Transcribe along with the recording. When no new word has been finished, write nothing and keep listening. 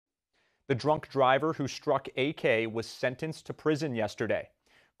The drunk driver who struck AK was sentenced to prison yesterday.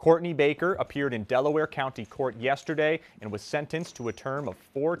 Courtney Baker appeared in Delaware County Court yesterday and was sentenced to a term of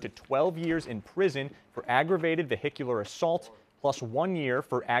 4 to 12 years in prison for aggravated vehicular assault, plus 1 year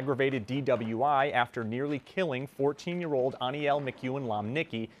for aggravated DWI after nearly killing 14-year-old Aniel McEwen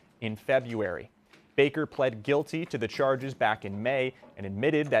Lomnicki in February. Baker pled guilty to the charges back in May and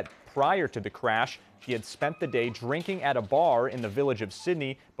admitted that prior to the crash, she had spent the day drinking at a bar in the village of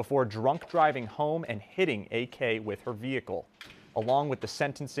Sydney before drunk driving home and hitting AK with her vehicle. Along with the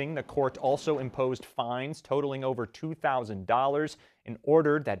sentencing, the court also imposed fines totaling over $2,000 and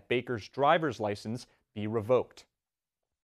ordered that Baker's driver's license be revoked.